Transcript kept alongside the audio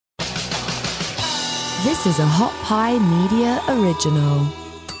This is a Hot Pie Media original.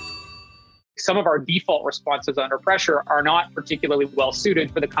 Some of our default responses under pressure are not particularly well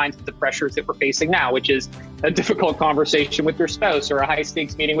suited for the kinds of pressures that we're facing now, which is a difficult conversation with your spouse or a high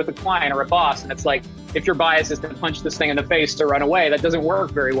stakes meeting with a client or a boss. And it's like, if your bias is to punch this thing in the face to run away, that doesn't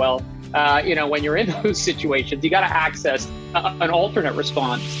work very well. When you're in those situations, you got to access an alternate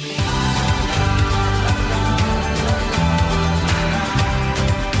response.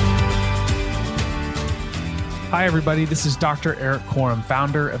 Hi, everybody. This is Dr. Eric Corum,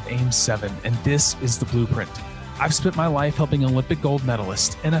 founder of AIM7, and this is The Blueprint. I've spent my life helping Olympic gold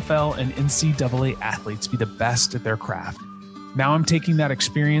medalists, NFL, and NCAA athletes be the best at their craft. Now I'm taking that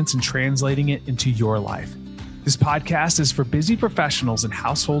experience and translating it into your life. This podcast is for busy professionals and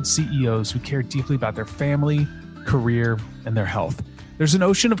household CEOs who care deeply about their family, career, and their health. There's an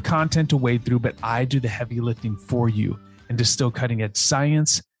ocean of content to wade through, but I do the heavy lifting for you and distill cutting-edge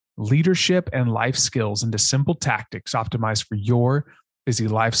science, leadership, and life skills into simple tactics optimized for your busy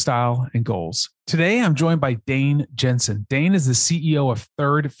lifestyle and goals. Today, I'm joined by Dane Jensen. Dane is the CEO of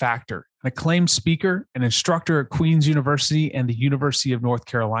Third Factor, an acclaimed speaker and instructor at Queen's University and the University of North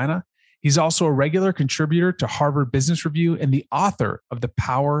Carolina. He's also a regular contributor to Harvard Business Review and the author of The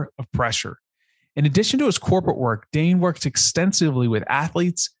Power of Pressure. In addition to his corporate work, Dane works extensively with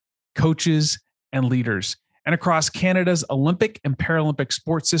athletes, coaches, and leaders, and across Canada's Olympic and Paralympic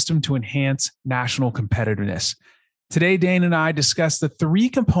sports system to enhance national competitiveness. Today, Dane and I discuss the three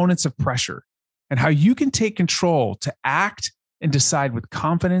components of pressure and how you can take control to act and decide with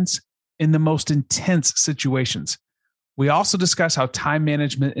confidence in the most intense situations. We also discuss how time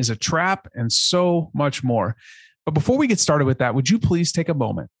management is a trap and so much more. But before we get started with that, would you please take a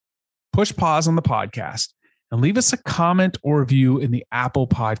moment, push pause on the podcast, and leave us a comment or review in the Apple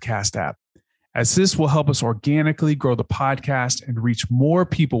Podcast app, as this will help us organically grow the podcast and reach more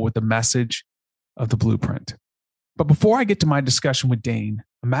people with the message of the Blueprint. But before I get to my discussion with Dane,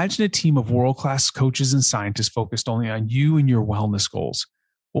 imagine a team of world-class coaches and scientists focused only on you and your wellness goals.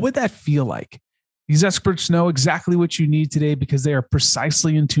 What would that feel like? These experts know exactly what you need today because they are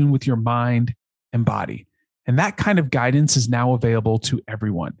precisely in tune with your mind and body. And that kind of guidance is now available to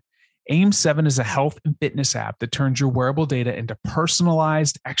everyone. AIM7 is a health and fitness app that turns your wearable data into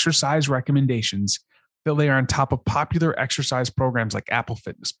personalized exercise recommendations that layer on top of popular exercise programs like Apple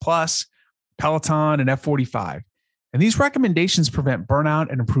Fitness Plus, Peloton, and F45. And these recommendations prevent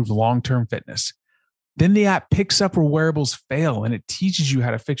burnout and improve long-term fitness. Then the app picks up where wearables fail, and it teaches you how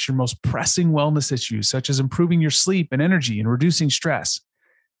to fix your most pressing wellness issues, such as improving your sleep and energy and reducing stress.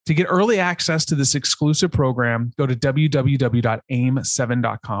 To get early access to this exclusive program, go to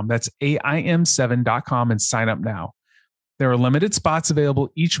www.aim7.com. That's AIM7.com and sign up now. There are limited spots available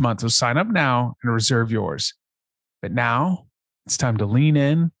each month, so sign up now and reserve yours. But now it's time to lean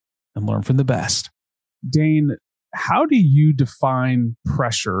in and learn from the best. Dane, how do you define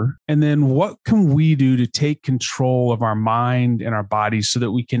pressure? And then what can we do to take control of our mind and our bodies so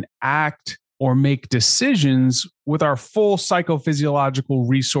that we can act or make decisions with our full psychophysiological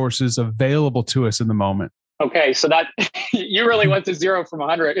resources available to us in the moment? Okay, so that you really went to zero to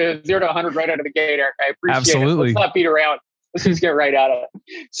 100 right out of the gate, Eric. I appreciate Absolutely. it. Let's not beat around. Let's just get right at it.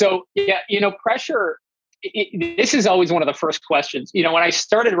 So yeah, pressure. This is always one of the first questions. When I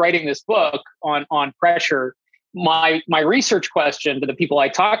started writing this book on pressure, my research question to the people I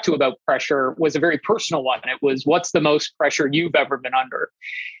talked to about pressure was a very personal one. It was, what's the most pressure you've ever been under?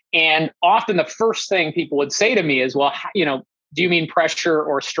 And often the first thing people would say to me is, well, do you mean pressure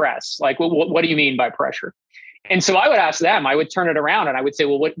or stress? Like, what do you mean by pressure? And so I would ask them, I would turn it around and I would say,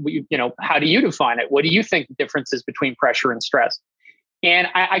 well, how do you define it? What do you think the difference is between pressure and stress? And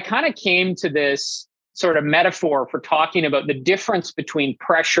I kind of came to this sort of metaphor for talking about the difference between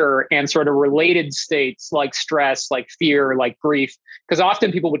pressure and sort of related states like stress, like fear, like grief. Because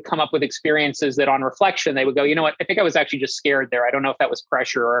often people would come up with experiences that on reflection, they would go, you know what, I think I was actually just scared there. I don't know if that was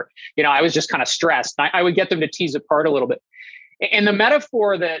pressure or, I was just kind of stressed. I would get them to tease apart a little bit. And the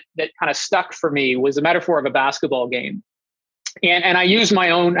metaphor that kind of stuck for me was the metaphor of a basketball game. And I use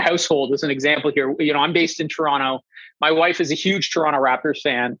my own household as an example here. I'm based in Toronto. My wife is a huge Toronto Raptors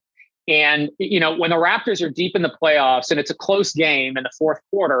fan. And, when the Raptors are deep in the playoffs and it's a close game in the fourth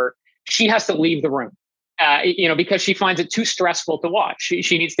quarter, she has to leave the room, because she finds it too stressful to watch.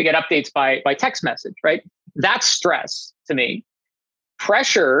 She needs to get updates by text message, right? That's stress to me.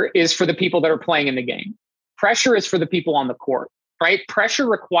 Pressure is for the people that are playing in the game. Pressure is for the people on the court, right? Pressure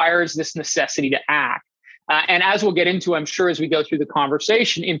requires this necessity to act. And as we'll get into, I'm sure, as we go through the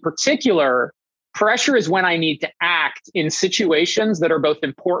conversation, in particular, pressure is when I need to act in situations that are both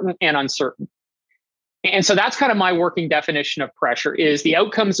important and uncertain. And so that's kind of my working definition of pressure is the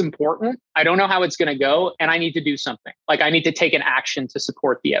outcome's important. I don't know how it's going to go, and I need to do something. Like I need to take an action to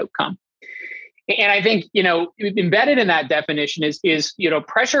support the outcome. And I think, embedded in that definition is,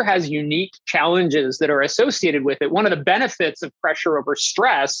 pressure has unique challenges that are associated with it. One of the benefits of pressure over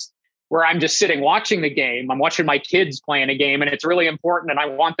stress, where I'm just sitting watching the game, I'm watching my kids playing a game and it's really important and I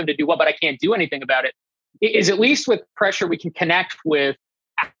want them to do well, but I can't do anything about it, is at least with pressure, we can connect with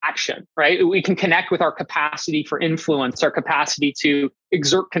action, right? We can connect with our capacity for influence, our capacity to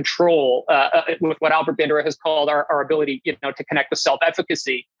exert control, with what Albert Bandura has called our ability, to connect with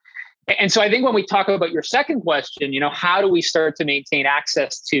self-efficacy. And so I think when we talk about your second question, how do we start to maintain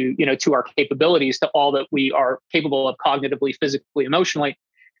access to, to our capabilities, to all that we are capable of cognitively, physically, emotionally?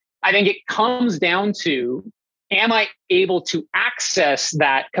 I think it comes down to, am I able to access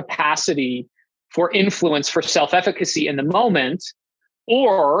that capacity for influence, for self-efficacy in the moment?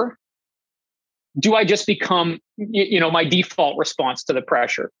 Or do I just become, my default response to the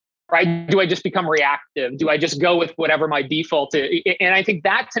pressure, right? Do I just become reactive? Do I just go with whatever my default is? And I think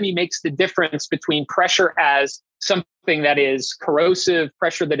that to me makes the difference between pressure as something that is corrosive,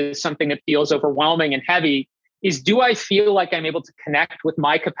 pressure that is something that feels overwhelming and heavy, is do I feel like I'm able to connect with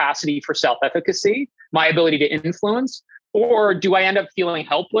my capacity for self-efficacy, my ability to influence? Or do I end up feeling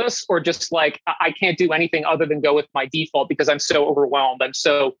helpless or just like I can't do anything other than go with my default because I'm so overwhelmed, I'm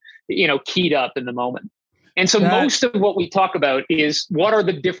so, keyed up in the moment? And so most of what we talk about is what are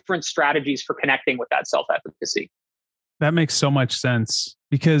the different strategies for connecting with that self-efficacy? That makes so much sense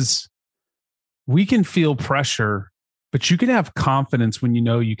because we can feel pressure, but you can have confidence when you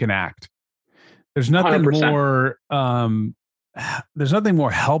know you can act. There's nothing 100%. There's nothing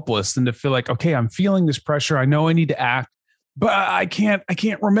more helpless than to feel like, okay, I'm feeling this pressure. I know I need to act, but I can't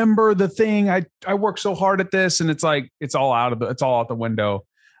remember the thing. I work so hard at this, and it's like, it's all out the window.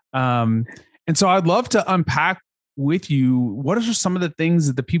 And so I'd love to unpack with you, what are some of the things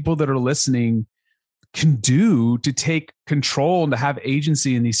that the people that are listening can do to take control and to have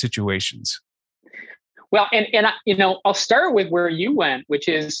agency in these situations? Well, and I'll start with where you went, which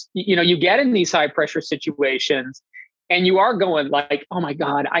is, you get in these high pressure situations and you are going like, oh my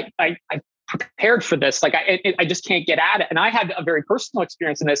God, I prepared for this. Like I just can't get at it. And I had a very personal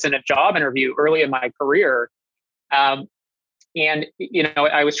experience in this in a job interview early in my career. And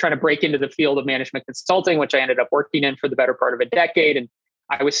I was trying to break into the field of management consulting, which I ended up working in for the better part of a decade. And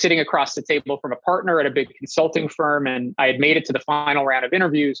I was sitting across the table from a partner at a big consulting firm, and I had made it to the final round of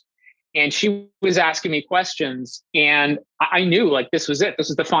interviews. And she was asking me questions, and I knew like this was it. This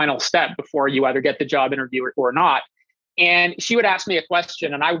is the final step before you either get the job interview or not. And she would ask me a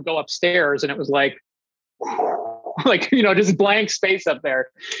question, and I would go upstairs, and it was like just blank space up there.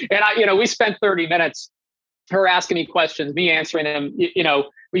 And we spent 30 minutes, her asking me questions, me answering them.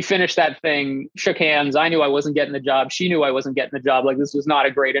 We finished that thing, shook hands. I knew I wasn't getting the job. She knew I wasn't getting the job. Like this was not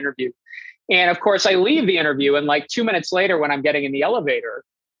a great interview. And of course, I leave the interview, and like 2 minutes later, when I'm getting in the elevator,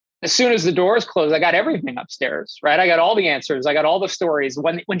 as soon as the doors close, I got everything upstairs, right? I got all the answers. I got all the stories.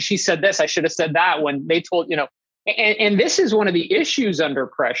 When she said this, I should have said that. When they told, and this is one of the issues under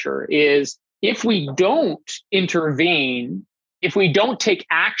pressure is if we don't intervene, if we don't take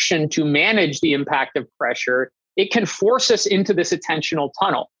action to manage the impact of pressure, it can force us into this attentional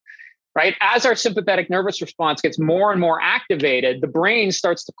tunnel, right? As our sympathetic nervous response gets more and more activated, the brain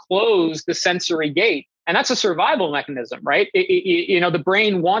starts to close the sensory gate. And that's a survival mechanism, right? The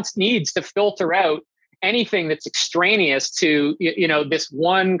brain needs to filter out anything that's extraneous to, this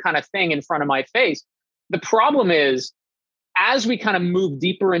one kind of thing in front of my face. The problem is, as we kind of move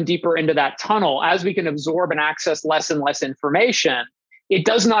deeper and deeper into that tunnel, as we can absorb and access less and less information, it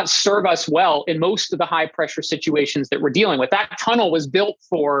does not serve us well in most of the high pressure situations that we're dealing with. That tunnel was built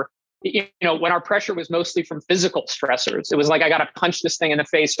for, when our pressure was mostly from physical stressors. It was like, I got to punch this thing in the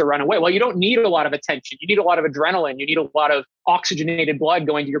face to run away. Well, you don't need a lot of attention. You need a lot of adrenaline. You need a lot of oxygenated blood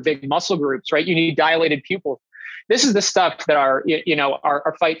going to your big muscle groups, right? You need dilated pupils. This is the stuff that our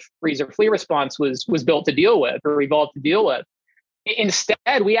fight, freeze, or flee response was built to deal with or evolved to deal with.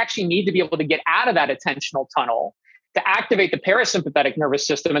 Instead, we actually need to be able to get out of that attentional tunnel to activate the parasympathetic nervous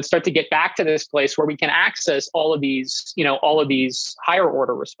system and start to get back to this place where we can access all of these higher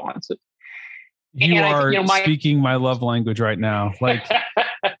order responses. You are speaking my love language right now. Like,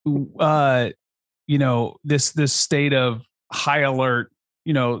 this state of high alert,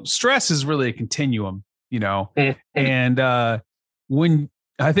 stress is really a continuum, and when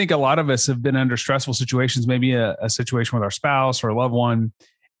I think a lot of us have been under stressful situations, maybe a situation with our spouse or a loved one,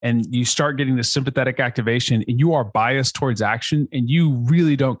 and you start getting this sympathetic activation and you are biased towards action and you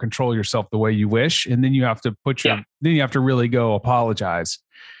really don't control yourself the way you wish. And then you have to then you have to really go apologize.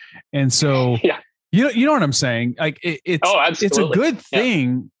 And so You know what I'm saying? Like it's a good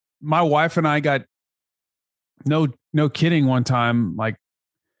thing. Yeah. My wife and I got no kidding one time, like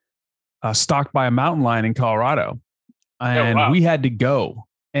stalked by a mountain lion in Colorado, and we had to go,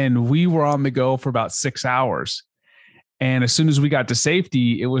 and we were on the go for about 6 hours. And as soon as we got to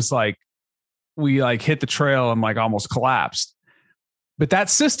safety, it was like we like hit the trail and like almost collapsed. But that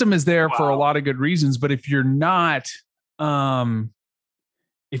system is there for a lot of good reasons. But if you're not,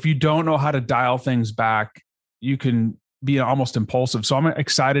 if you don't know how to dial things back, you can be almost impulsive. So I'm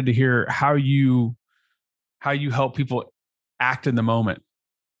excited to hear how you help people act in the moment.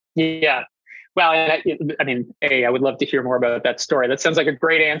 Yeah. Well, I mean, I would love to hear more about that story. That sounds like a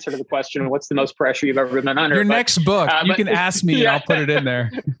great answer to the question, what's the most pressure you've ever been under? Your next book, you can ask me and I'll put it in there.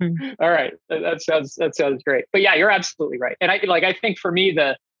 All right. That sounds great. But yeah, you're absolutely right. And I think for me,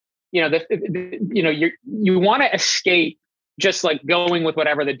 you want to escape just like going with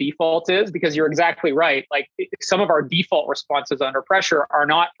whatever the default is, because you're exactly right. Like some of our default responses under pressure are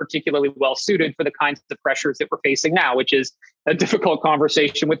not particularly well suited for the kinds of pressures that we're facing now, which is a difficult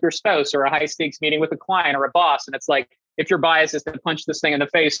conversation with your spouse or a high stakes meeting with a client or a boss. And it's like, if your bias is to punch this thing in the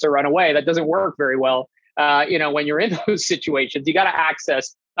face or run away, that doesn't work very well. When you're in those situations, you got to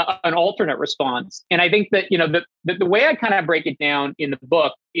access an alternate response. And I think that, the way I kind of break it down in the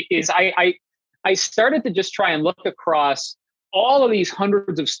book is I started to just try and look across all of these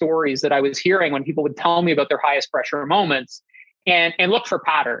hundreds of stories that I was hearing when people would tell me about their highest pressure moments and look for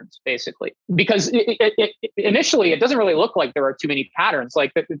patterns, basically. Because initially, it doesn't really look like there are too many patterns.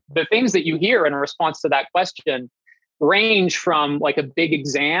 Like the things that you hear in response to that question range from like a big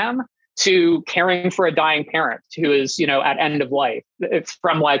exam to caring for a dying parent who is, at end of life. It's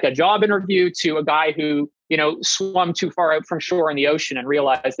from like a job interview to a guy who, swum too far out from shore in the ocean and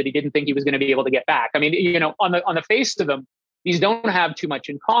realized that he didn't think he was going to be able to get back. I mean, on the face of them, these don't have too much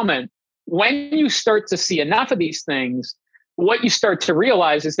in common. When you start to see enough of these things, what you start to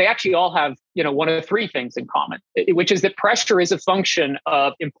realize is they actually all have, one of the three things in common, which is that pressure is a function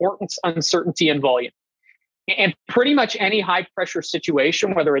of importance, uncertainty, and volume. And pretty much any high pressure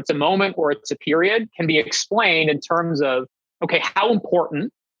situation, whether it's a moment or it's a period, can be explained in terms of, okay, how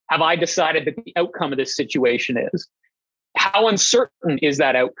important have I decided that the outcome of this situation is? How uncertain is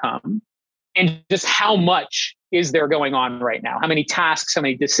that outcome? And just how much is there going on right now? How many tasks, how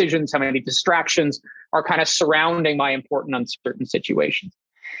many decisions, how many distractions are kind of surrounding my important, uncertain situations?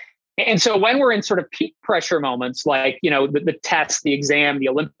 And so when we're in sort of peak pressure moments, like, the test, the exam, the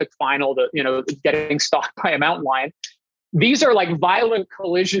Olympic final, getting stalked by a mountain lion, these are like violent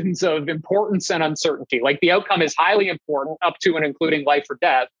collisions of importance and uncertainty. Like the outcome is highly important up to and including life or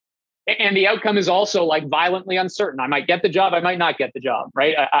death. And the outcome is also like violently uncertain. I might get the job. I might not get the job,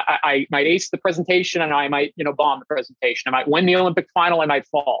 right? I might ace the presentation and I might, bomb the presentation. I might win the Olympic final. I might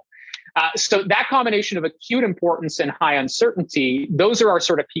fall. So that combination of acute importance and high uncertainty, those are our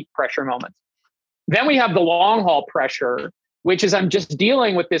sort of peak pressure moments. Then we have the long haul pressure, which is I'm just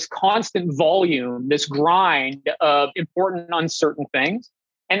dealing with this constant volume, this grind of important, uncertain things.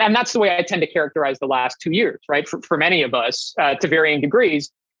 And that's the way I tend to characterize the last 2 years, right? For many of us, to varying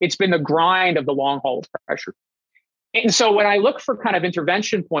degrees, it's been the grind of the long haul pressure. And so when I look for kind of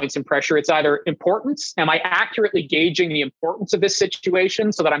intervention points in pressure, it's either importance. Am I accurately gauging the importance of this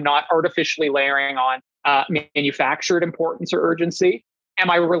situation so that I'm not artificially layering on manufactured importance or urgency?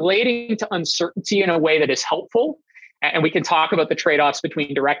 Am I relating to uncertainty in a way that is helpful? And we can talk about the trade-offs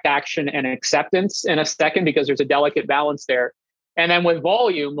between direct action and acceptance in a second, because there's a delicate balance there. And then with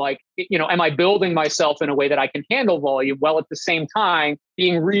volume, like, am I building myself in a way that I can handle volume while at the same time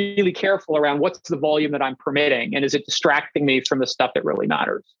being really careful around what's the volume that I'm permitting? And is it distracting me from the stuff that really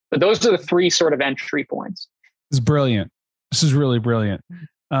matters? But those are the three sort of entry points. It's brilliant. This is really brilliant.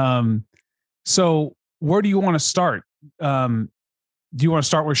 So where do you want to start? Do you want to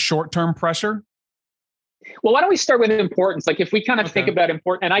start with short-term pressure? Well, why don't we start with importance? Like if we kind of think about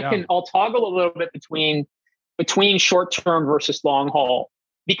important, and I'll toggle a little bit between short-term versus long haul,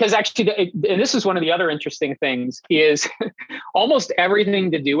 because actually, and this is one of the other interesting things, is almost everything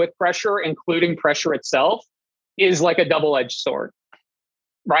to do with pressure, including pressure itself, is like a double-edged sword,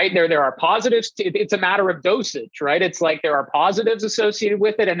 right? There are positives. It's a matter of dosage, right? It's like there are positives associated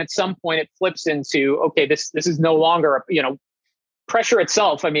with it. And at some point it flips into, okay, this is no longer, pressure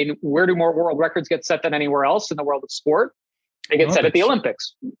itself. I mean, where do more world records get set than anywhere else in the world of sport? They get set at the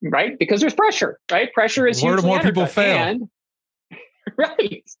Olympics, right? Because there's pressure, right? Pressure is where do more people fail? And,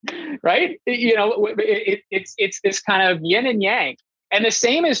 right. It's this kind of yin and yang, and the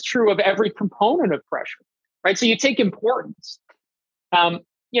same is true of every component of pressure, right? So you take importance.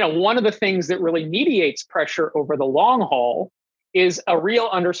 One of the things that really mediates pressure over the long haul is a real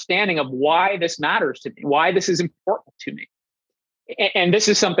understanding of why this matters to me, why this is important to me. And this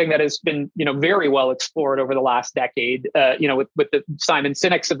is something that has been, very well explored over the last decade, with the Simon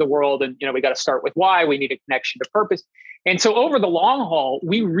Sinek's of the world. And, we got to start with why. We need a connection to purpose. And so over the long haul,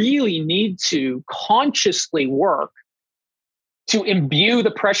 we really need to consciously work to imbue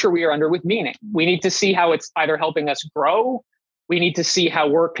the pressure we are under with meaning. We need to see how it's either helping us grow. We need to see how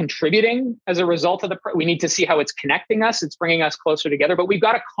we're contributing as a result of we need to see how it's connecting us. It's bringing us closer together, but we've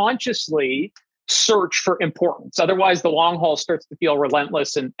got to consciously search for importance. Otherwise, the long haul starts to feel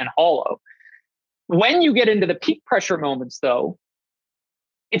relentless and hollow. When you get into the peak pressure moments, though,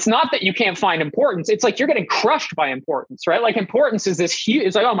 it's not that you can't find importance. It's like you're getting crushed by importance, right? Like importance is this huge,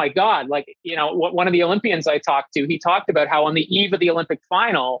 it's like, oh my God, like, one of the Olympians I talked to, he talked about how on the eve of the Olympic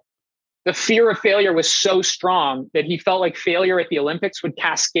final, the fear of failure was so strong that he felt like failure at the Olympics would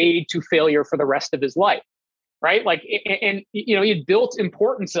cascade to failure for the rest of his life. Right. Like, and he built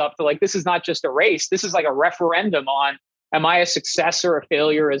importance up to like, this is not just a race. This is like a referendum on, am I a success or a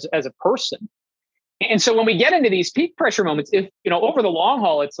failure as a person? And so when we get into these peak pressure moments, if, over the long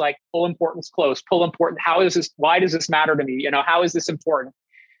haul, it's like pull importance close, pull important. Why does this matter to me? How is this important?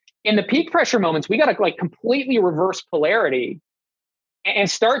 In the peak pressure moments, we got to like completely reverse polarity and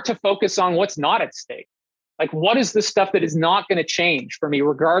start to focus on what's not at stake. Like, what is the stuff that is not going to change for me,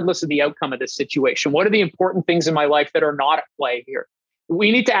 regardless of the outcome of this situation? What are the important things in my life that are not at play here?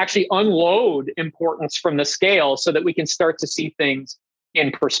 We need to actually unload importance from the scale so that we can start to see things in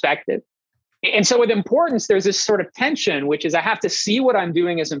perspective. And so with importance, there's this sort of tension, which is I have to see what I'm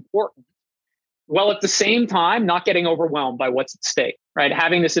doing as important, while at the same time, not getting overwhelmed by what's at stake, right?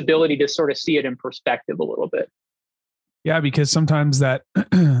 Having this ability to sort of see it in perspective a little bit. Yeah, because sometimes that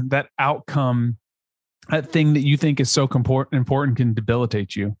that outcome, that thing that you think is so important can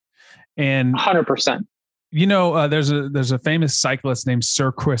debilitate you. And 100%. There's a famous cyclist named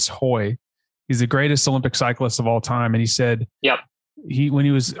Sir Chris Hoy. He's the greatest Olympic cyclist of all time. And he said, yep. When he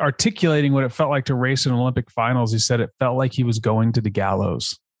was articulating what it felt like to race in Olympic finals, he said it felt like he was going to the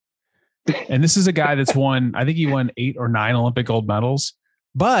gallows. And this is a guy that's I think he won 8 or 9 Olympic gold medals.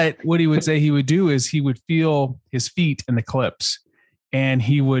 But what he would say he would do is he would feel his feet in the clips and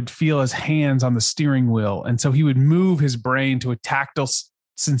he would feel his hands on the steering wheel. And so he would move his brain to a tactile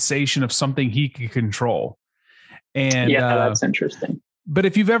sensation of something he could control. And yeah, that's interesting. But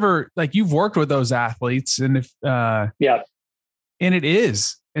if you've ever, like, you've worked with those athletes and if, and it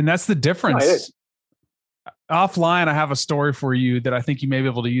is, and that's the difference. No, it is. Offline, I have a story for you that I think you may be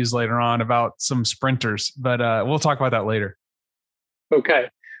able to use later on about some sprinters, but we'll talk about that later. Okay.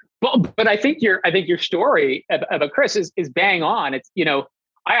 Well, but I think your story about Chris is bang on. It's,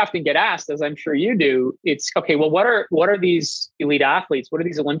 I often get asked, as I'm sure you do, it's okay. Well, what are these elite athletes? What are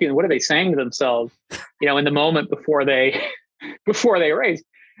these Olympians? What are they saying to themselves, in the moment before they race?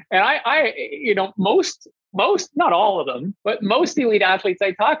 And I most, not all of them, but most elite athletes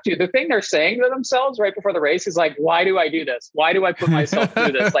I talk to, the thing they're saying to themselves right before the race is like, why do I do this? Why do I put myself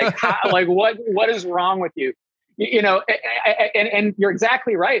through this? Like, what is wrong with you? And you're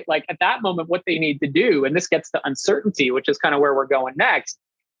exactly right. Like at that moment, what they need to do, and this gets to uncertainty, which is kind of where we're going next.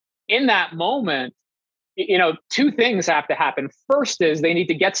 In that moment, 2 things have to happen. First is they need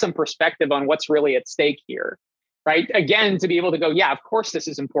to get some perspective on what's really at stake here. Right. Again, to be able to go, yeah, of course, this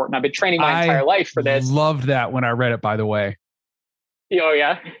is important. I've been training my entire life for this. Loved that when I read it, by the way. Oh,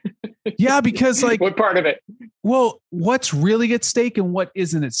 yeah. Yeah, because like what part of it? Well, what's really at stake and what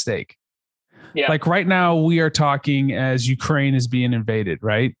isn't at stake? Yeah. Like right now we are talking as Ukraine is being invaded,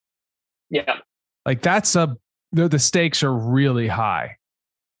 right? Yeah. Like that's the stakes are really high.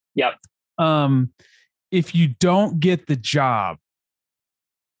 Yep. If you don't get the job,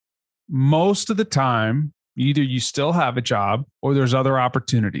 most of the time, either you still have a job or there's other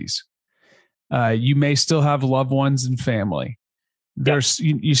opportunities. You may still have loved ones and family. There's,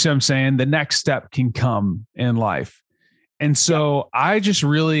 you see what I'm saying? The next step can come in life. And so I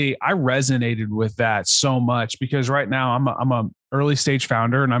resonated with that so much because right now I'm a early stage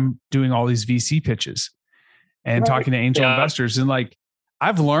founder and I'm doing all these VC pitches and talking to angel investors. And like,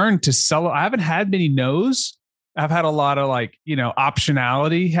 I've learned to sell. I haven't had many no's. I've had a lot of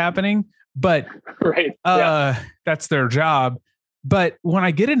optionality happening, but that's their job. But when I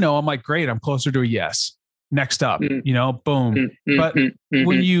get a no, I'm like, great, I'm closer to a yes. Next up, boom. But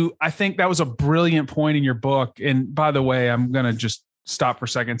when I think that was a brilliant point in your book. And by the way, I'm going to just stop for a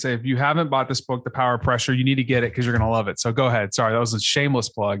second and say, if you haven't bought this book, The Power of Pressure, you need to get it because you're going to love it. So go ahead. Sorry, that was a shameless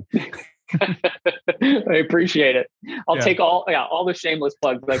plug. I appreciate it. I'll take all the shameless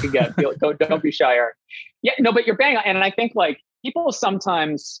plugs I can get. Don't be shy, Eric. Yeah, no, but you're bang on. And I think people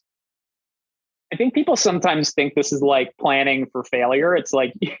sometimes, I think people sometimes think this is like planning for failure. It's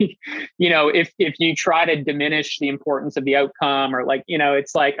like, if you try to diminish the importance of the outcome, or like,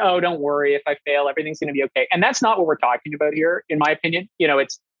 it's like, oh, don't worry, if I fail, everything's going to be okay. And that's not what we're talking about here, in my opinion. You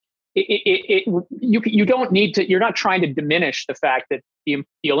don't need to, you're not trying to diminish the fact that the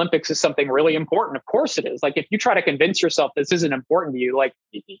Olympics is something really important. Of course it is. Like, if you try to convince yourself this isn't important to you, like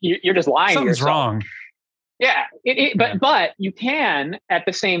you're just lying to yourself. Something's wrong. Yeah, but you can at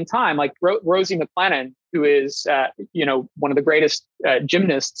the same time, like Rosie McLennan, who is one of the greatest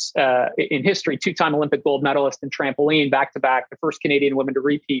gymnasts in history, 2-time Olympic gold medalist in trampoline, back-to-back, the first Canadian woman to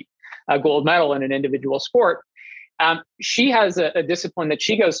repeat a gold medal in an individual sport. She has a discipline that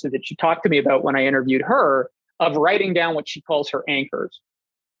she goes through that she talked to me about when I interviewed her, of writing down what she calls her anchors.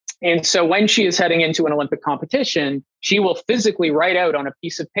 And so when she is heading into an Olympic competition, she will physically write out on a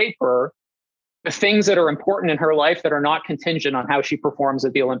piece of paper the things that are important in her life that are not contingent on how she performs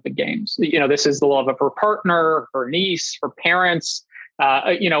at the Olympic Games. This is the love of her partner, her niece, her parents,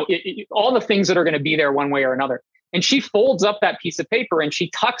 all the things that are going to be there one way or another. And she folds up that piece of paper and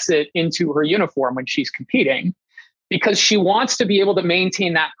she tucks it into her uniform when she's competing, because she wants to be able to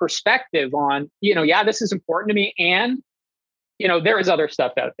maintain that perspective on, this is important to me. And, there is other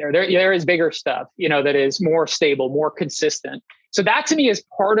stuff out there. There is bigger stuff, that is more stable, more consistent. So that to me is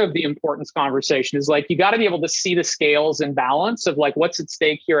part of the importance conversation, is like, you got to be able to see the scales and balance of like what's at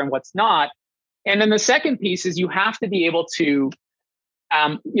stake here and what's not. And then the second piece is you have to be able to,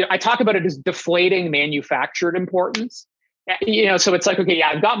 I talk about it as deflating manufactured importance. So it's like, okay, yeah,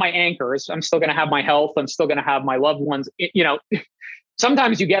 I've got my anchors. I'm still going to have my health. I'm still going to have my loved ones.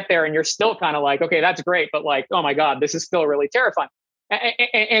 Sometimes you get there and you're still kind of like, okay, that's great. But like, oh my God, this is still really terrifying.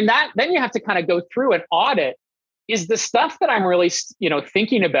 And then you have to kind of go through and audit, is the stuff that I'm really,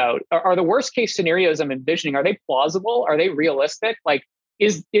 thinking about, are the worst case scenarios I'm envisioning, are they plausible? Are they realistic? Like,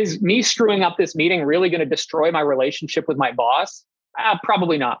 is me screwing up this meeting really going to destroy my relationship with my boss?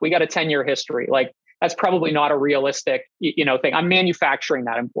 Probably not. We got a 10-year history. Like, that's probably not a realistic, thing. I'm manufacturing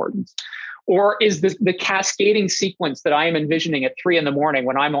that importance. Or is the cascading sequence that I am envisioning at 3 a.m.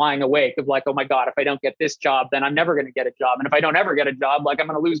 when I'm lying awake of like, oh my God, if I don't get this job, then I'm never going to get a job. And if I don't ever get a job, like I'm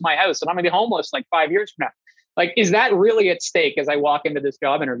going to lose my house and I'm going to be homeless like 5 years from now. Like, is that really at stake as I walk into this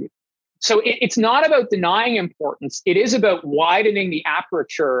job interview? So it's not about denying importance. It is about widening the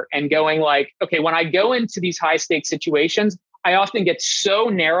aperture and going like, okay, when I go into these high stakes situations, I often get so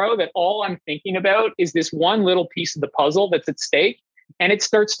narrow that all I'm thinking about is this one little piece of the puzzle that's at stake. And it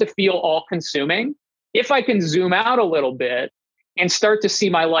starts to feel all consuming. If I can zoom out a little bit and start to see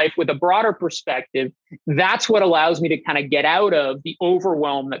my life with a broader perspective, that's what allows me to kind of get out of the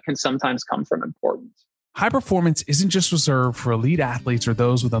overwhelm that can sometimes come from importance. High performance isn't just reserved for elite athletes or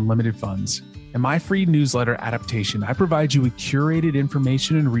those with unlimited funds. In my free newsletter Adaptation, I provide you with curated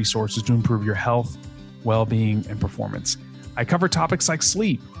information and resources to improve your health, well-being, and performance. I cover topics like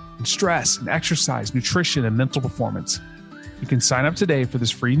sleep and stress and exercise, nutrition, and mental performance. You can sign up today for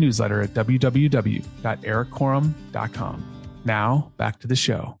this free newsletter at www.erickorum.com. Now, back to the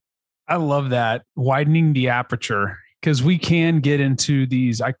show. I love that, widening the aperture, because we can get into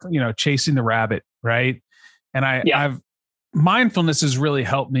these, chasing the rabbit, right? And I've mindfulness has really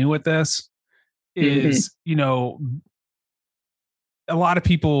helped me with this. Is a lot of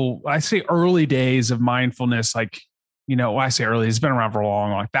people, I say early days of mindfulness, like, I say early, it's been around for a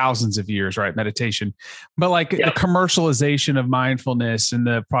long, like thousands of years, right? Meditation, but like the commercialization of mindfulness in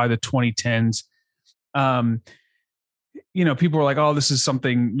probably the 2010s, people were like, oh, this is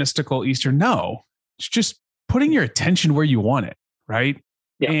something mystical Eastern. No, it's just putting your attention where you want it. Right.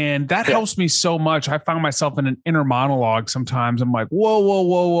 Yeah. And that helps me so much. I found myself in an inner monologue. Sometimes I'm like,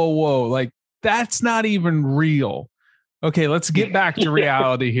 whoa. Like, that's not even real. Okay, let's get back to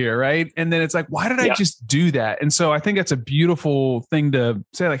reality here, right? And then it's like, why did I just do that? And so I think it's a beautiful thing to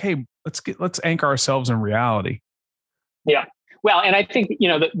say, like, hey, let's anchor ourselves in reality. Yeah. Well, and I think,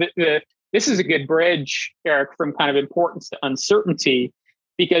 this is a good bridge, Eric, from kind of importance to uncertainty,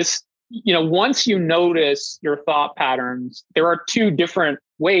 because, once you notice your thought patterns, there are two different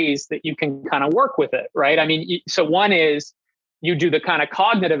ways that you can kind of work with it, right? I mean, so one is, you do the kind of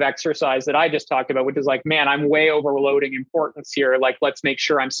cognitive exercise that I just talked about, which is like, man, I'm way overloading importance here. Like, let's make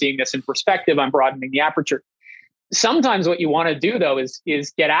sure I'm seeing this in perspective. I'm broadening the aperture. Sometimes what you want to do though is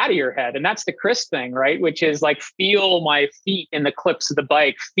get out of your head. And that's the Chris thing, right? Which is like, feel my feet in the clips of the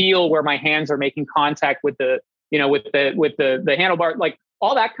bike, feel where my hands are making contact with the handlebar, like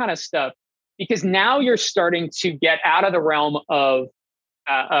all that kind of stuff. Because now you're starting to get out of the realm of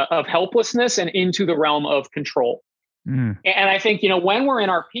helplessness and into the realm of control. And I think, when we're in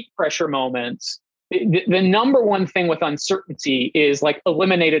our peak pressure moments, the number one thing with uncertainty is like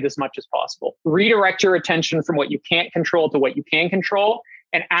eliminate it as much as possible. Redirect your attention from what you can't control to what you can control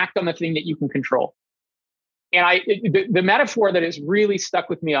and act on the thing that you can control. And the metaphor that has really stuck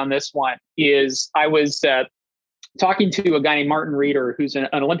with me on this one is I was talking to a guy named Martin Reeder, who's an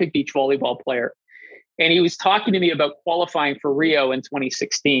Olympic beach volleyball player. And he was talking to me about qualifying for Rio in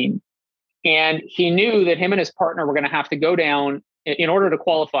 2016. And he knew that him and his partner were going to have to go down in order to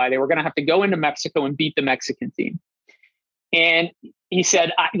qualify. They were going to have to go into Mexico and beat the Mexican team. And he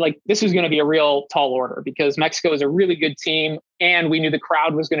said, this was going to be a real tall order because Mexico is a really good team. And we knew the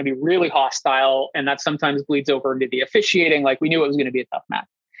crowd was going to be really hostile. And that sometimes bleeds over into the officiating. Like we knew it was going to be a tough match.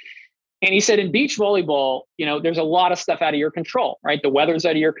 And he said, in beach volleyball, there's a lot of stuff out of your control, right? The weather's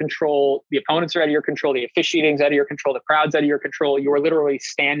out of your control. The opponents are out of your control. The officiating's out of your control. The crowd's out of your control. You are literally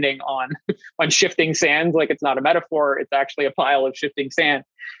standing on shifting sand. Like it's not a metaphor. It's actually a pile of shifting sand.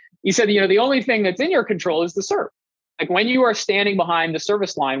 He said, the only thing that's in your control is the serve. Like when you are standing behind the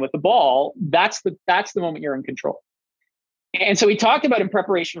service line with the ball, that's the moment you're in control. And so he talked about in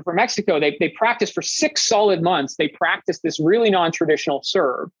preparation for Mexico, they practiced for 6 solid months. They practiced this really non-traditional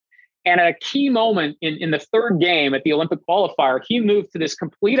serve. And at a key moment in the third game at the Olympic qualifier, he moved to this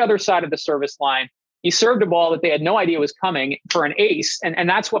complete other side of the service line. He served a ball that they had no idea was coming for an ace. And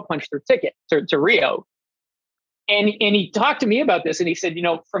that's what punched their ticket to Rio. And he talked to me about this. And he said,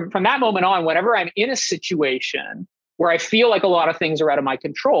 from that moment on, whenever I'm in a situation where I feel like a lot of things are out of my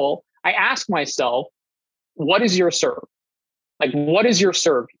control, I ask myself, what is your serve? Like, what is your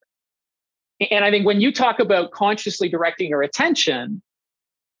serve? And I think when you talk about consciously directing your attention,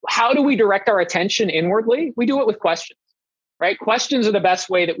 how do we direct our attention inwardly? We do it with questions, right? Questions are the best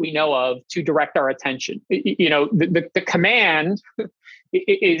way that we know of to direct our attention. The command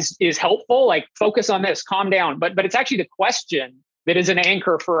is helpful, like focus on this, calm down. But it's actually the question that is an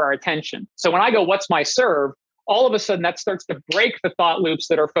anchor for our attention. So when I go, what's my serve? All of a sudden that starts to break the thought loops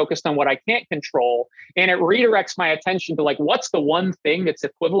that are focused on what I can't control. And it redirects my attention to like, what's the one thing that's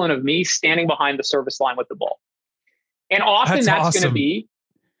equivalent of me standing behind the service line with the ball? And often that's awesome. Going to be,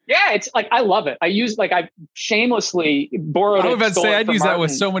 yeah, it's like, I love it. I shamelessly borrowed it. I was about to say, I'd use Martin. That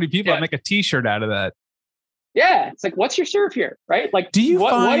with so many people. Yeah. I'd make a t-shirt out of that. Yeah. It's like, what's your serve here? Right? Like,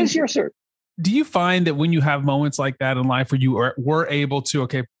 what is your serve? Do you find that when you have moments like that in life where you were able to,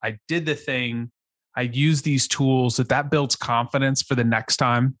 okay, I did the thing, I use these tools, that builds confidence for the next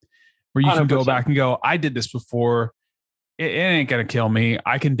time where you 100%. Can go back and go, I did this before. It ain't going to kill me.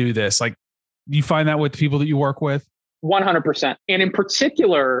 I can do this. Like, do you find that with people that you work with? 100%. And in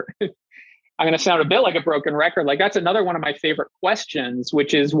particular, I'm going to sound a bit like a broken record. Like that's another one of my favorite questions,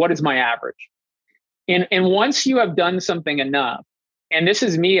 which is what is my average? And once you have done something enough, and this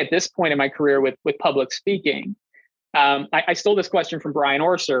is me at this point in my career with public speaking, I stole this question from Brian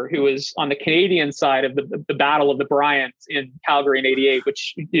Orser, who was on the Canadian side of the Battle of the Bryants in Calgary in '88,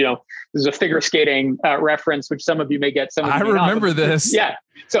 which, is a figure skating reference, which some of you may get. I remember this. Yeah.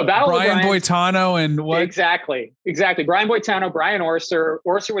 So Battle Brian of the Bryants. Boitano and what? Exactly. Brian Boitano, Brian Orser.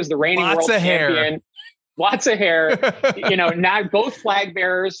 Orser was the reigning world champion. Lots of hair. Now both flag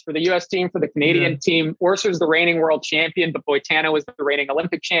bearers for the U.S. team, for the Canadian team. Orser's the reigning world champion, but Boitano was the reigning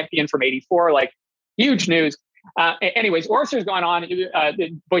Olympic champion from '84. Like huge news. Anyways, Orser's gone on.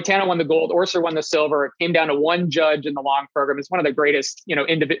 Boitano won the gold. Orser won the silver. It came down to one judge in the long program. It's one of the greatest,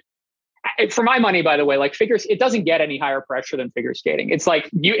 for my money, by the way, like figures, it doesn't get any higher pressure than figure skating. It's like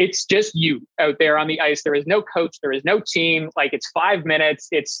it's just you out there on the ice. There is no coach. There is no team. Like it's 5 minutes.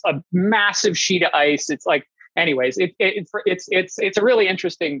 It's a massive sheet of ice. It's like, anyways, it's a really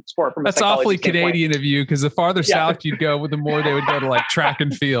interesting sport from a That's awfully Canadian of you, because the farther south you'd go, the more they would go to like track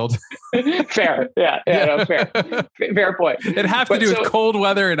and field. Fair. No, fair point. It'd have to do with cold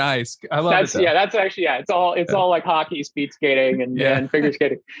weather and ice. I love it. Yeah, that's actually, it's all like hockey, speed skating and figure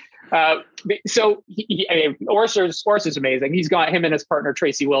skating. So Orser's amazing. He's got him and his partner,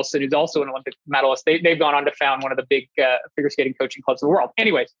 Tracy Wilson, who's also an Olympic medalist. They've gone on to found one of the big figure skating coaching clubs in the world.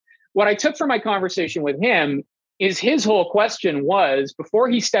 Anyways, what I took from my conversation with him is his whole question was, before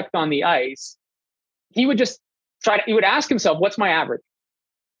he stepped on the ice, he would just he would ask himself, what's my average?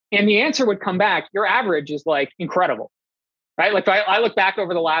 And the answer would come back, your average is like incredible, right? Like I look back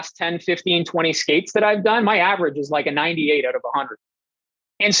over the last 10, 15, 20 skates that I've done, my average is like a 98 out of 100.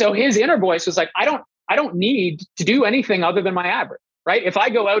 And so his inner voice was like, I don't need to do anything other than my average, right? If I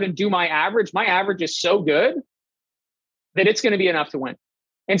go out and do my average is so good that it's going to be enough to win.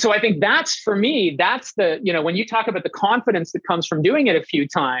 And so I think that's, for me, that's the, when you talk about the confidence that comes from doing it a few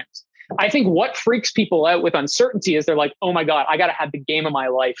times, I think what freaks people out with uncertainty is they're like, oh my God, I got to have the game of my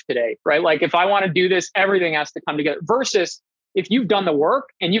life today, right? Like if I want to do this, everything has to come together, versus if you've done the work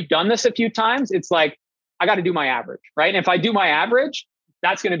and you've done this a few times, it's like, I got to do my average, right? And if I do my average,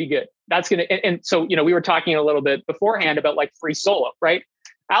 that's going to be good. That's going to, and so, we were talking a little bit beforehand about like free solo, right?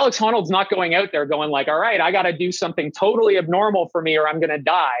 Alex Honnold's not going out there going like, all right, I got to do something totally abnormal for me or I'm going to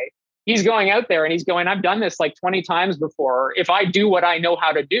die. He's going out there and he's going, I've done this like 20 times before. If I do what I know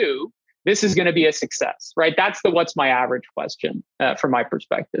how to do, this is going to be a success, right? That's the what's my average question from my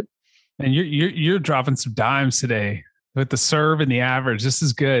perspective. And you're dropping some dimes today with the serve and the average. This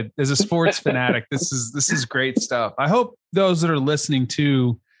is good. As a sports fanatic, this is great stuff. I hope those that are listening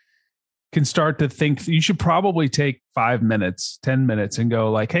to can start to think you should probably take 5 minutes, 10 minutes and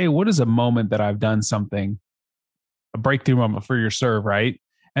go like, hey, what is a moment that I've done something, a breakthrough moment for your serve, right?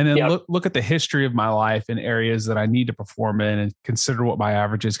 And then look at the history of my life in areas that I need to perform in and consider what my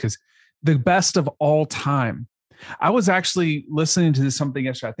average is. Because the best of all time, I was actually listening to something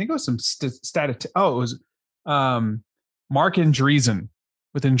yesterday. I think it was some it was Mark Andreessen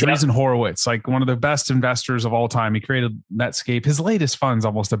with Andreessen Horowitz, like one of the best investors of all time. He created Netscape. His latest fund's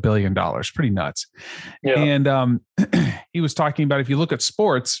almost $1 billion. Pretty nuts. Yeah. And he was talking about, if you look at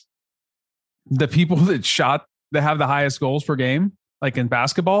sports, the people that have the highest goals per game, like in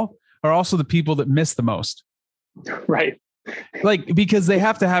basketball, are also the people that miss the most. Right. Like, because they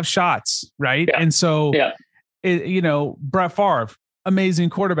have to have shots. Right. Yeah. And so, Brett Favre, amazing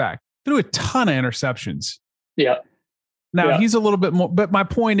quarterback, threw a ton of interceptions. Yeah. Now he's a little bit more, but my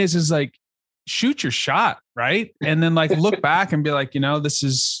point is like, shoot your shot, right? And then like look back and be like, this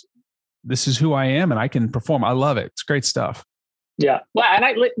is who I am and I can perform. I love it. It's great stuff. Yeah. Well,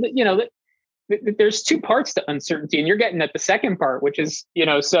 and there's two parts to uncertainty, and you're getting at the second part, which is,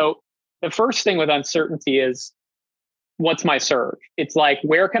 so the first thing with uncertainty is, what's my serve? It's like,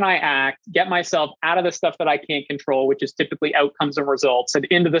 where can I act, get myself out of the stuff that I can't control, which is typically outcomes and results, and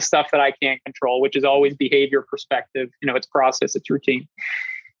into the stuff that I can't control, which is always behavior, perspective, it's process, it's routine.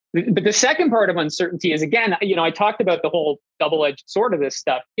 But the second part of uncertainty is, again, I talked about the whole double-edged sword of this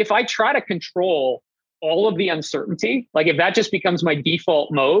stuff. If I try to control all of the uncertainty, like if that just becomes my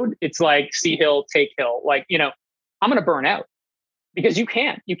default mode, it's like see hill, take hill, like, I'm going to burn out because you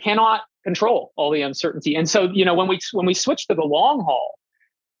cannot control all the uncertainty. And so, when we switch to the long haul,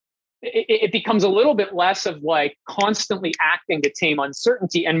 it becomes a little bit less of like constantly acting to tame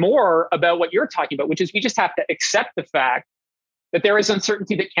uncertainty and more about what you're talking about, which is we just have to accept the fact that there is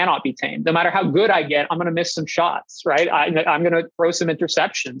uncertainty that cannot be tamed. No matter how good I get, I'm going to miss some shots, right? I'm going to throw some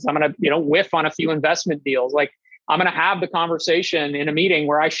interceptions. I'm going to, whiff on a few investment deals. Like I'm going to have the conversation in a meeting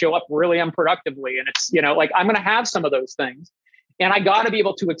where I show up really unproductively. And it's, like I'm going to have some of those things. And I got to be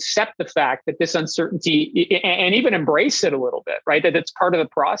able to accept the fact that this uncertainty and even embrace it a little bit, right? That it's part of the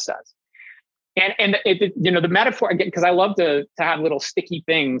process. And the metaphor, again, because I love to have little sticky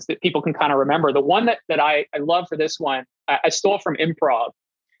things that people can kind of remember. The one that I love for this one, I stole from improv.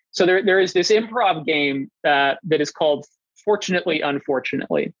 So there is this improv game that is called Fortunately,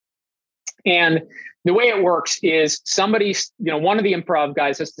 Unfortunately. And the way it works is one of the improv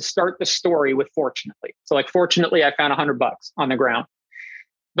guys has to start the story with fortunately. So like, fortunately, I found $100 on the ground.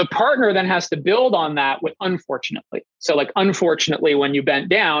 The partner then has to build on that with unfortunately. So like, unfortunately, when you bent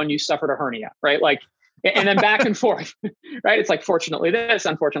down, you suffered a hernia, right? Like, and then back and forth, right? It's like, fortunately this,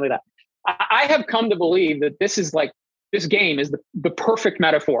 unfortunately that. I have come to believe that this game is the perfect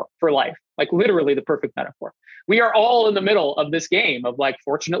metaphor for life, like literally the perfect metaphor. We are all in the middle of this game of like,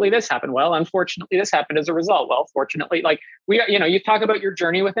 fortunately, this happened. Well, unfortunately, this happened as a result. Well, fortunately, like you talk about your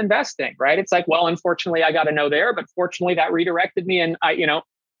journey with investing, right? It's like, well, unfortunately, I got to know there, but fortunately that redirected me. And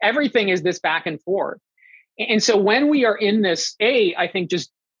everything is this back and forth. And so when we are in this, I think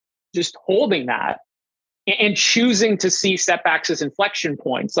just holding that and choosing to see setbacks as inflection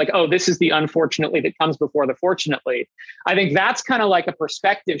points, like, oh, this is the unfortunately that comes before the fortunately. I think that's kind of like a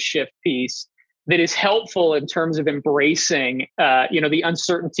perspective shift piece that is helpful in terms of embracing, the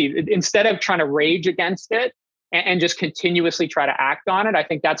uncertainty instead of trying to rage against it and just continuously try to act on it. I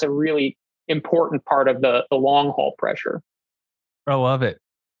think that's a really important part of the long haul pressure. I love it.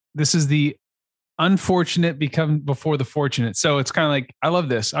 This is the unfortunate become before the fortunate. So it's kind of like, I love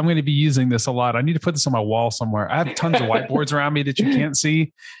this. I'm going to be using this a lot. I need to put this on my wall somewhere. I have tons of whiteboards around me that you can't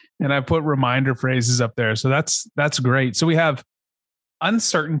see. And I put reminder phrases up there. So that's great. So we have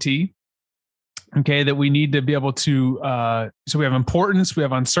uncertainty, okay, that we need to be able to, so we have importance, we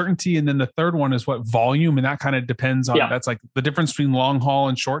have uncertainty. And then the third one is what? Volume. And that kind of depends on, that's like the difference between long haul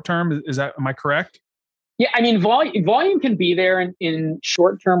and short term. Am I correct? Yeah, I mean, volume can be there in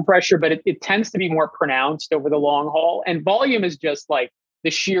short-term pressure, but it tends to be more pronounced over the long haul. And volume is just like the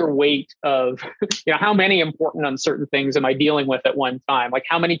sheer weight of, how many important uncertain things am I dealing with at one time? Like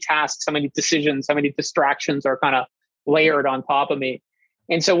how many tasks, how many decisions, how many distractions are kind of layered on top of me.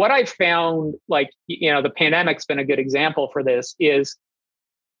 And so what I found, like, the pandemic's been a good example for this, is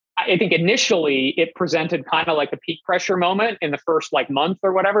I think initially it presented kind of like a peak pressure moment in the first like month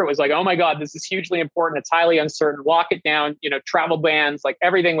or whatever. It was like, oh my God, this is hugely important. It's highly uncertain. Lock it down, travel bans, like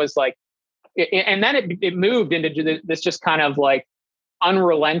everything was like, and then it moved into this just kind of like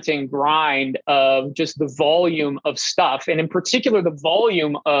unrelenting grind of just the volume of stuff. And in particular, the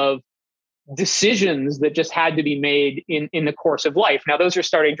volume of decisions that just had to be made in the course of life. Now, those are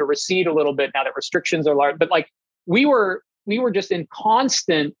starting to recede a little bit now that restrictions are large, but like we were just in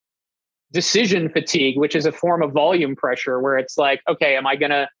constant decision fatigue, which is a form of volume pressure, where it's like, okay, am I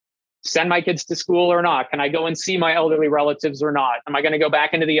going to send my kids to school or not? Can I go and see my elderly relatives or not? Am I going to go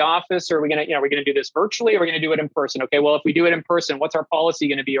back into the office, or are we going to do this virtually, or are we going to do it in person? Okay, well, if we do it in person, what's our policy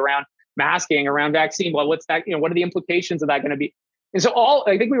going to be around masking, around vaccine? Well, what's that? What are the implications of that going to be? And so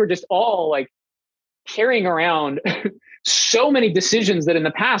I think we were just all like carrying around so many decisions that in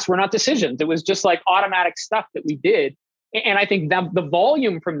the past were not decisions. It was just like automatic stuff that we did. And I think that the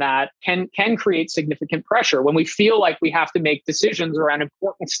volume from that can create significant pressure. When we feel like we have to make decisions around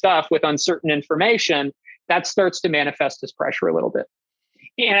important stuff with uncertain information, that starts to manifest as pressure a little bit.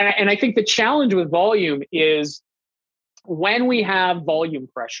 And I think the challenge with volume is when we have volume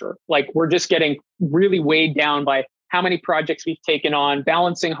pressure, like we're just getting really weighed down by how many projects we've taken on,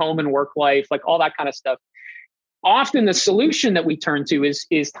 balancing home and work life, like all that kind of stuff. Often the solution that we turn to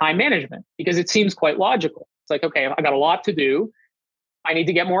is time management, because it seems quite logical. It's like, okay, I got a lot to do. I need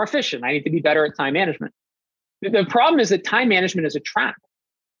to get more efficient. I need to be better at time management. The problem is that time management is a trap,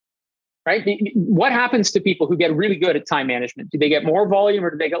 right? What happens to people who get really good at time management? Do they get more volume or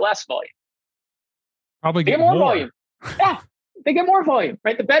do they get less volume? Probably get more volume. Yeah, they get more volume,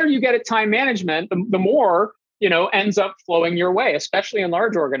 right? The better you get at time management, the more, ends up flowing your way, especially in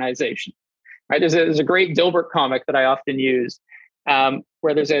large organizations, right? There's a great Dilbert comic that I often use,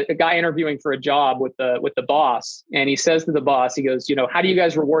 where there's a guy interviewing for a job with the boss, and he says to the boss, he goes, how do you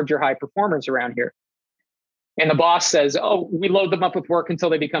guys reward your high performers around here? And the boss says, oh, we load them up with work until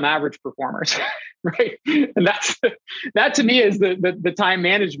they become average performers, right? And that to me is the time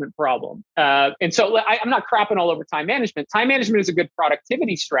management problem. And so I'm not crapping all over time management. Time management is a good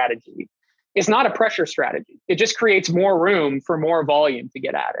productivity strategy. It's not a pressure strategy. It just creates more room for more volume to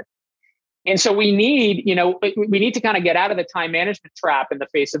get at it. And so we need to kind of get out of the time management trap in the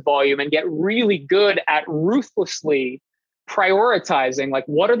face of volume and get really good at ruthlessly prioritizing, like,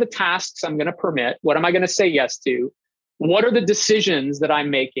 what are the tasks I'm going to permit? What am I going to say yes to? What are the decisions that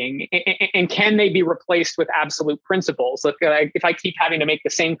I'm making? And can they be replaced with absolute principles? If I keep having to make the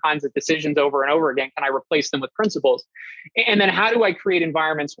same kinds of decisions over and over again, can I replace them with principles? And then how do I create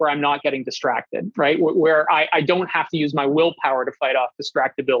environments where I'm not getting distracted, right? Where I don't have to use my willpower to fight off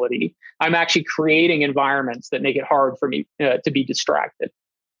distractibility. I'm actually creating environments that make it hard for me to be distracted.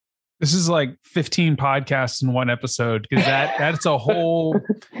 This is like 15 podcasts in one episode, because that's a whole,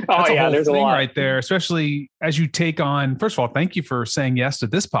 there's thing a lot right there, especially as you take on, first of all, thank you for saying yes to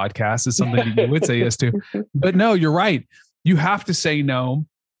this podcast. Is something that you would say yes to, but no, you're right. You have to say no.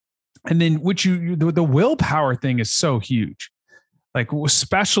 And then the willpower thing is so huge. Like,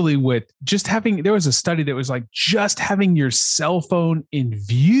 especially with just there was a study that was like, just having your cell phone in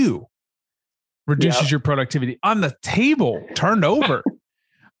view reduces your productivity. On the table, turned over.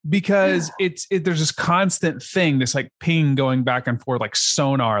 Because there's this constant thing, this like ping going back and forth, like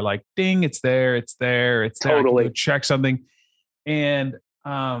sonar, like ding, it's there. Totally. Check something. And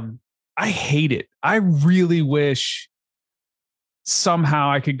I hate it. I really wish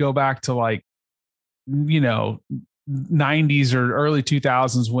somehow I could go back to like, 90s or early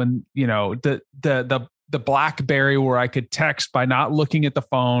 2000s when, the BlackBerry, where I could text by not looking at the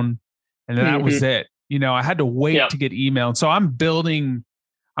phone. And then that was it. I had to wait to get email. And so I'm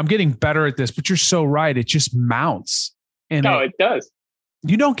getting better at this, but you're so right. It just mounts. And it does.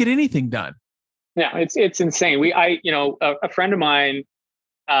 You don't get anything done. Yeah, it's insane. A friend of mine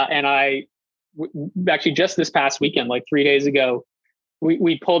and I actually just this past weekend, like 3 days ago,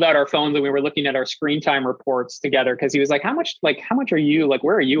 we pulled out our phones and we were looking at our screen time reports together, because he was like, how much are you, like,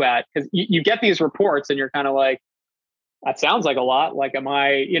 where are you at? Because you get these reports and you're kind of like, that sounds like a lot. Like, am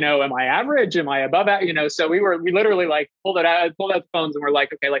I average? Am I above that? So we literally like pulled out the phones and we're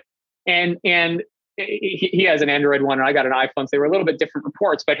like, okay, like, and he has an Android one and I got an iPhone. So they were a little bit different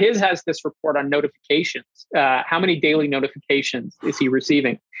reports, but his has this report on notifications. How many daily notifications is he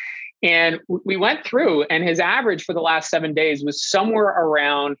receiving? And we went through, and his average for the last 7 days was somewhere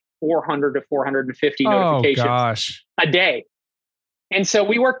around 400 to 450 notifications a day. And so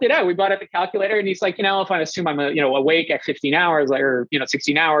we worked it out. We brought up the calculator, and he's like, if I assume I'm awake at 15 hours, or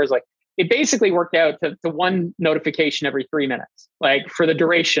 16 hours, like it basically worked out to one notification every 3 minutes, like for the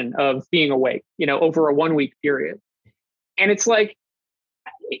duration of being awake, over a 1 week period. And it's like,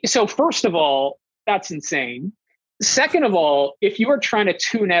 so first of all, that's insane. Second of all, if you are trying to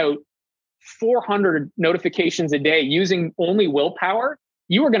tune out 400 notifications a day using only willpower,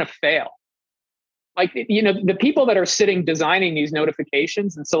 you are going to fail. Like, the people that are sitting designing these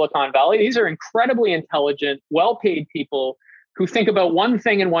notifications in Silicon Valley, these are incredibly intelligent, well-paid people who think about one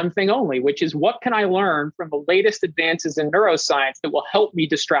thing and one thing only, which is, what can I learn from the latest advances in neuroscience that will help me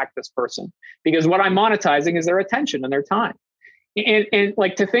distract this person? Because what I'm monetizing is their attention and their time. And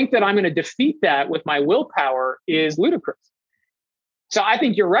like, to think that I'm going to defeat that with my willpower is ludicrous. So I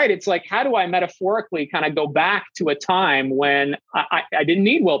think you're right. It's like, how do I metaphorically kind of go back to a time when I didn't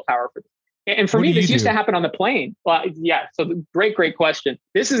need willpower for this? And for me, this used to happen on the plane. Well, yeah. So great question.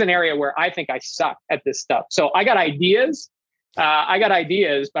 This is an area where I think I suck at this stuff. So I got ideas.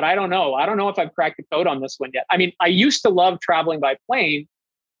 But I don't know. I don't know if I've cracked the code on this one yet. I mean, I used to love traveling by plane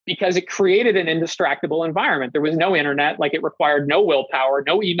because it created an indistractable environment. There was no internet, like it required no willpower,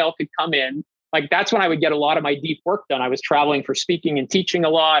 no email could come in. Like, that's when I would get a lot of my deep work done. I was traveling for speaking and teaching a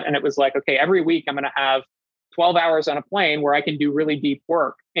lot. And it was like, okay, every week I'm going to have 12 hours on a plane where I can do really deep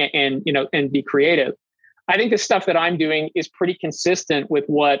work and be creative. I think the stuff that I'm doing is pretty consistent with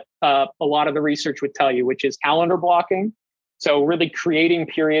what a lot of the research would tell you, which is calendar blocking. So really creating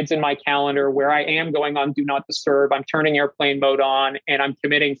periods in my calendar where I am going on do not disturb. I'm turning airplane mode on, and I'm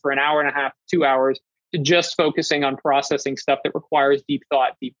committing for an hour and a half, 2 hours to just focusing on processing stuff that requires deep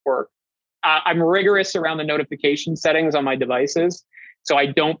thought, deep work. I'm rigorous around the notification settings on my devices. So I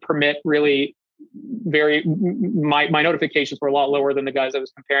don't permit really my notifications were a lot lower than the guys I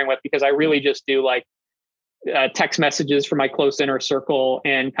was comparing with, because I really just do like text messages for my close inner circle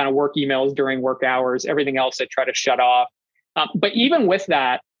and kind of work emails during work hours. Everything else I try to shut off. But even with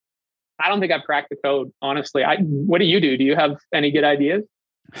that, I don't think I've cracked the code, honestly. What do you do? Do you have any good ideas?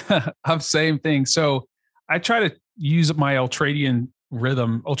 I'm same thing. So I try to use my ultradian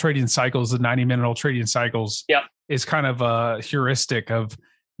rhythm, ultradian cycles, the 90-minute ultradian cycles. Yep. Is kind of a heuristic of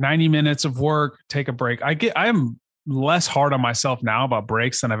 90 minutes of work, take a break. I'm less hard on myself now about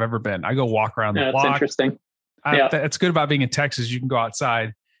breaks than I've ever been. I go walk around the block. That's interesting. That's good about being in Texas. You can go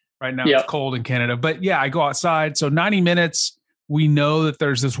outside. Right now It's cold in Canada, but yeah, I go outside. So 90 minutes, we know that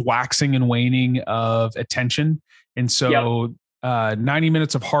there's this waxing and waning of attention. And so 90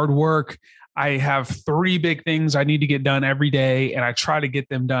 minutes of hard work. I have 3 big things I need to get done every day, and I try to get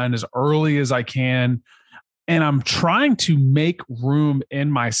them done as early as I can. And I'm trying to make room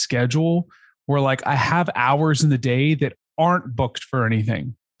in my schedule where, like, I have hours in the day that aren't booked for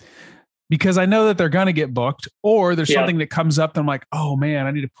anything, because I know that they're going to get booked, or there's something that comes up that I'm like, oh man,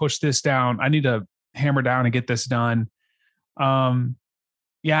 I need to push this down. I need to hammer down and get this done. And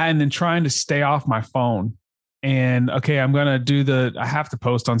then trying to stay off my phone. And okay, I'm going to I have to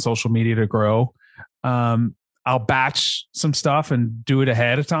post on social media to grow. I'll batch some stuff and do it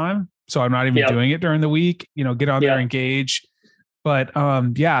ahead of time. So I'm not even doing it during the week, get on there, engage. But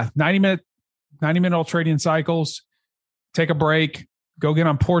 90-minute ultradian cycles, take a break, go get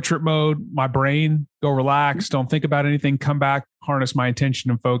on portrait mode, my brain, go relax, don't think about anything, come back, harness my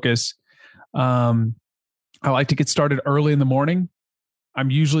attention and focus. I like to get started early in the morning. I'm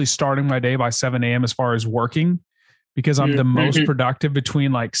usually starting my day by 7 a.m. as far as working, because I'm the most productive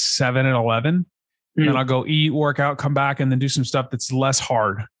between like 7 and 11. And then I'll go eat, work out, come back, and then do some stuff that's less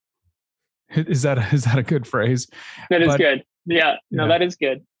hard. Is that a good phrase? That is good. Yeah, that is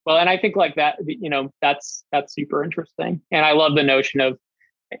good. Well, and I think like that, that's super interesting. And I love the notion of,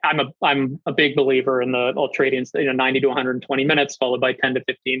 I'm a big believer in the ultradian, 90 to 120 minutes followed by 10 to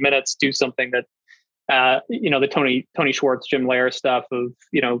 15 minutes. Do something that, the Tony Schwartz, Jim Lair stuff of,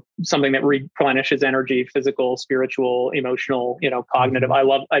 something that replenishes energy, physical, spiritual, emotional, cognitive.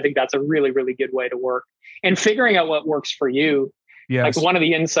 I think that's a really, really good way to work, and figuring out what works for you. Yes. Like one of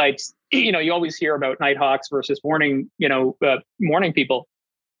the insights, you always hear about nighthawks versus morning people.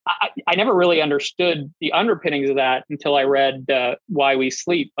 I never really understood the underpinnings of that until I read Why We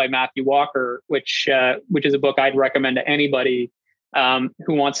Sleep by Matthew Walker, which is a book I'd recommend to anybody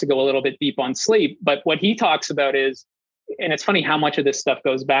who wants to go a little bit deep on sleep. But what he talks about is, and it's funny how much of this stuff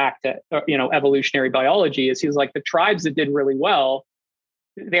goes back to, evolutionary biology, is he was like, the tribes that did really well,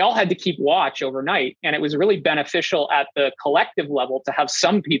 they all had to keep watch overnight. And it was really beneficial at the collective level to have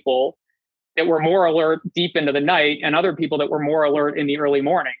some people that were more alert deep into the night and other people that were more alert in the early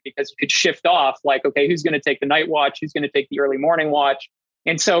morning, because you could shift off like, okay, who's going to take the night watch? Who's going to take the early morning watch?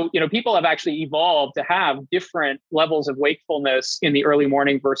 And so, people have actually evolved to have different levels of wakefulness in the early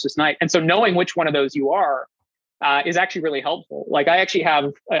morning versus night. And so knowing which one of those you are, is actually really helpful. Like I actually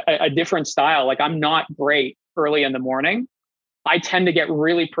have a different style. Like I'm not great early in the morning. I tend to get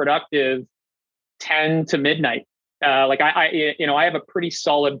really productive 10 to midnight. I have a pretty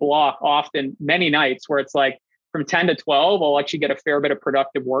solid block often many nights where it's like from 10 to 12, I'll actually get a fair bit of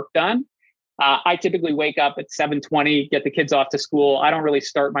productive work done. I typically wake up at 7:20, get the kids off to school. I don't really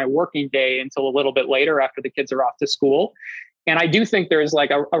start my working day until a little bit later after the kids are off to school. And I do think there's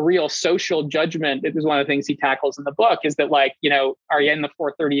like a real social judgment. It was one of the things he tackles in the book is that like, are you in the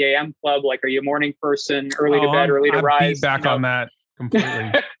 4:30 a.m. club? Like, are you a morning person, early to bed, early to rise? Beat back on that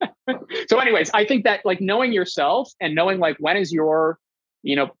completely. So anyways, I think that like knowing yourself and knowing like when is your,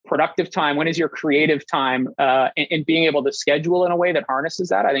 productive time, when is your creative time, and being able to schedule in a way that harnesses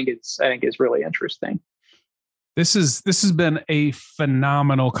that, I think is really interesting. This has been a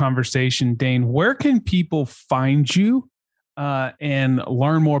phenomenal conversation, Dane. Where can people find you and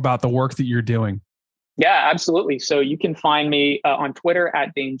learn more about the work that you're doing? Yeah, absolutely. So you can find me on Twitter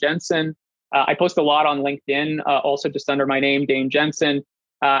at Dane Jensen. I post a lot on LinkedIn, also just under my name, Dane Jensen.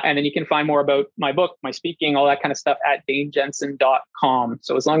 And then you can find more about my book, my speaking, all that kind of stuff at danejensen.com.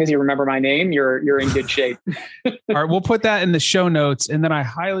 So as long as you remember my name, you're in good shape. All right, we'll put that in the show notes. And then I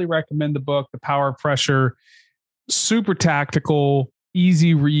highly recommend the book, The Power of Pressure. Super tactical,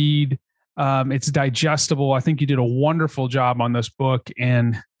 easy read. It's digestible. I think you did a wonderful job on this book.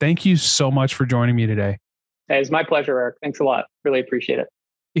 And thank you so much for joining me today. It's my pleasure, Eric. Thanks a lot. Really appreciate it.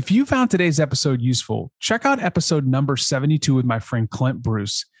 If you found today's episode useful, check out episode number 72 with my friend Clint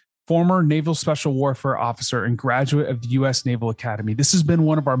Bruce, former Naval Special Warfare Officer and graduate of the U.S. Naval Academy. This has been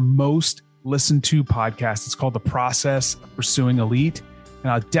one of our most listened to podcasts. It's called The Process of Pursuing Elite,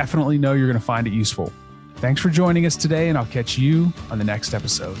 and I definitely know you're going to find it useful. Thanks for joining us today, and I'll catch you on the next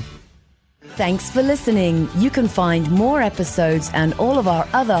episode. Thanks for listening. You can find more episodes and all of our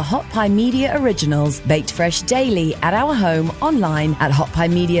other Hot Pie Media originals baked fresh daily at our home online at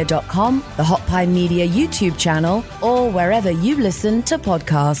hotpiemedia.com, the Hot Pie Media YouTube channel, or wherever you listen to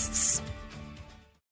podcasts.